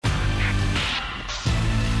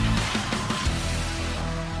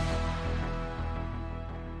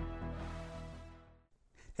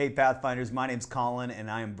Hey Pathfinders, my name's Colin and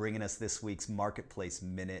I am bringing us this week's Marketplace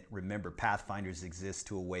Minute. Remember, Pathfinders exist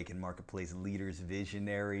to awaken marketplace leaders,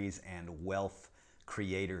 visionaries, and wealth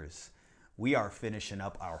creators. We are finishing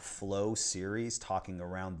up our Flow series talking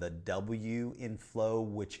around the W in Flow,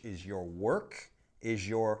 which is your work, is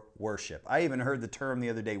your worship. I even heard the term the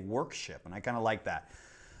other day, workship, and I kind of like that.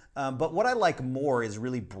 But what I like more is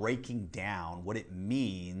really breaking down what it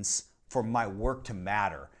means for my work to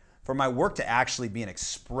matter, for my work to actually be an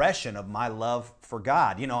expression of my love for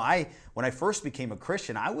God. You know, when I first became a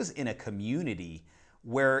Christian, I was in a community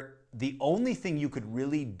where the only thing you could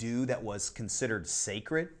really do that was considered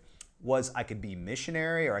sacred was I could be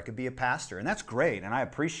missionary or I could be a pastor. And that's great. And I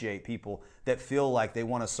appreciate people that feel like they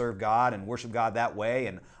want to serve God and worship God that way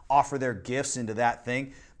and offer their gifts into that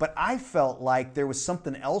thing. But I felt like there was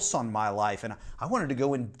something else on my life and I wanted to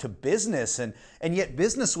go into business, and yet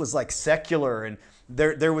business was like secular, and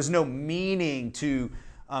there was no meaning to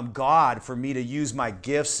God for me to use my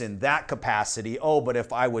gifts in that capacity. Oh, but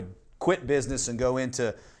if I would quit business and go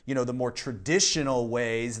into, the more traditional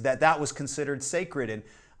ways, that was considered sacred. And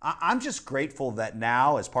I'm just grateful that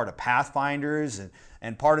now, as part of Pathfinders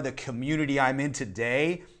and part of the community I'm in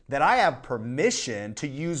today, that I have permission to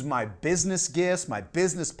use my business gifts, my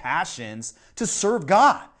business passions to serve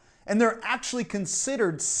God. And they're actually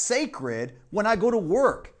considered sacred when I go to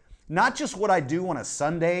work. Not just what I do on a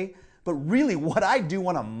Sunday, but really what I do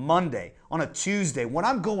on a Monday, on a Tuesday. When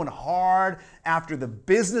I'm going hard after the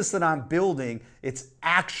business that I'm building, it's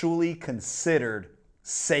actually considered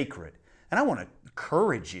sacred. And I want to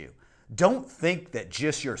encourage you. Don't think that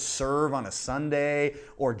just your serve on a Sunday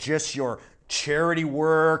or just your charity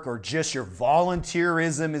work or just your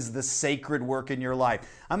volunteerism is the sacred work in your life.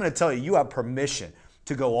 I'm going to tell you, you have permission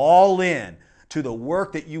to go all in to the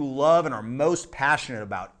work that you love and are most passionate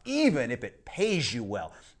about, even if it pays you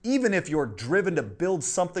well, even if you're driven to build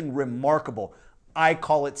something remarkable. I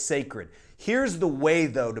call it sacred. Here's the way,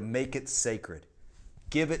 though, to make it sacred.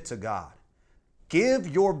 Give it to God. Give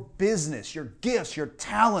your business, your gifts, your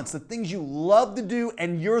talents, the things you love to do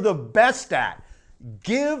and you're the best at.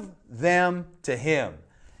 Give them to Him.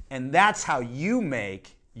 And that's how you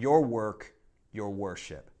make your work your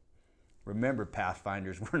worship. Remember,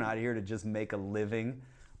 Pathfinders, we're not here to just make a living.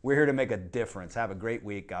 We're here to make a difference. Have a great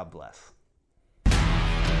week. God bless.